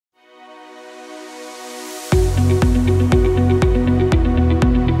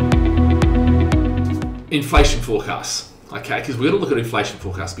inflation forecasts, okay? Because we've got to look at inflation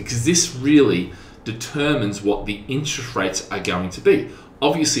forecasts because this really determines what the interest rates are going to be.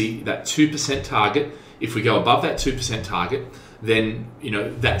 Obviously, that 2% target, if we go above that 2% target, then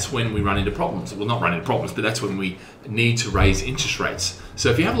that's when we run into problems. Well, not run into problems, but that's when we need to raise interest rates. So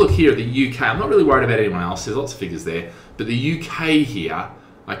if you have a look here at the UK, I'm not really worried about anyone else. There's lots of figures there, but the UK here,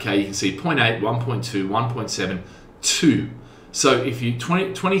 okay, you can see 0.8, 1.2, 1.7, 2. So if you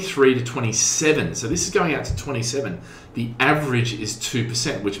 23 to 27, so this is going out to 27, the average is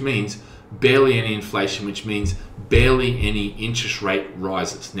 2%, which means barely any inflation, which means barely any interest rate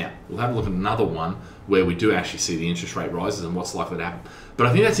rises. Now, we'll have a look at another one where we do actually see the interest rate rises and what's likely to happen. But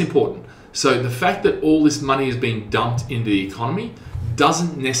I think that's important. So the fact that all this money is being dumped into the economy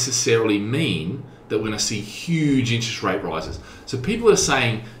doesn't necessarily mean that we're going to see huge interest rate rises. So people are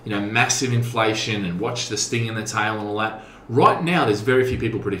saying, massive inflation and watch the sting in the tail and all that. Right now, there's very few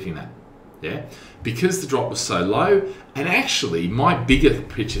people predicting that. Yeah, because the drop was so low. And actually, my bigger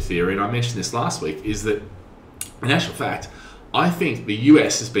picture theory, and I mentioned this last week, is that in actual fact, I think the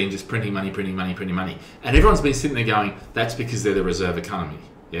US has been just printing money, printing money, printing money. And everyone's been sitting there going, that's because they're the reserve economy,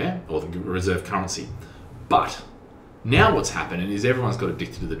 yeah, or the reserve currency. But now what's happening is everyone's got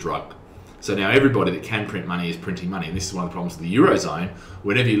addicted to the drug. So now everybody that can print money is printing money. And this is one of the problems with the Eurozone.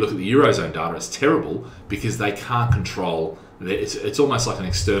 Whenever you look at the Eurozone data, it's terrible because they can't control, it's almost like an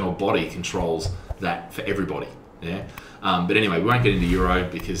external body controls that for everybody. Yeah. But anyway, we won't get into Euro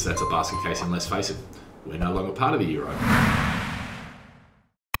because that's a basket case, and let's face it, we're no longer part of the Euro.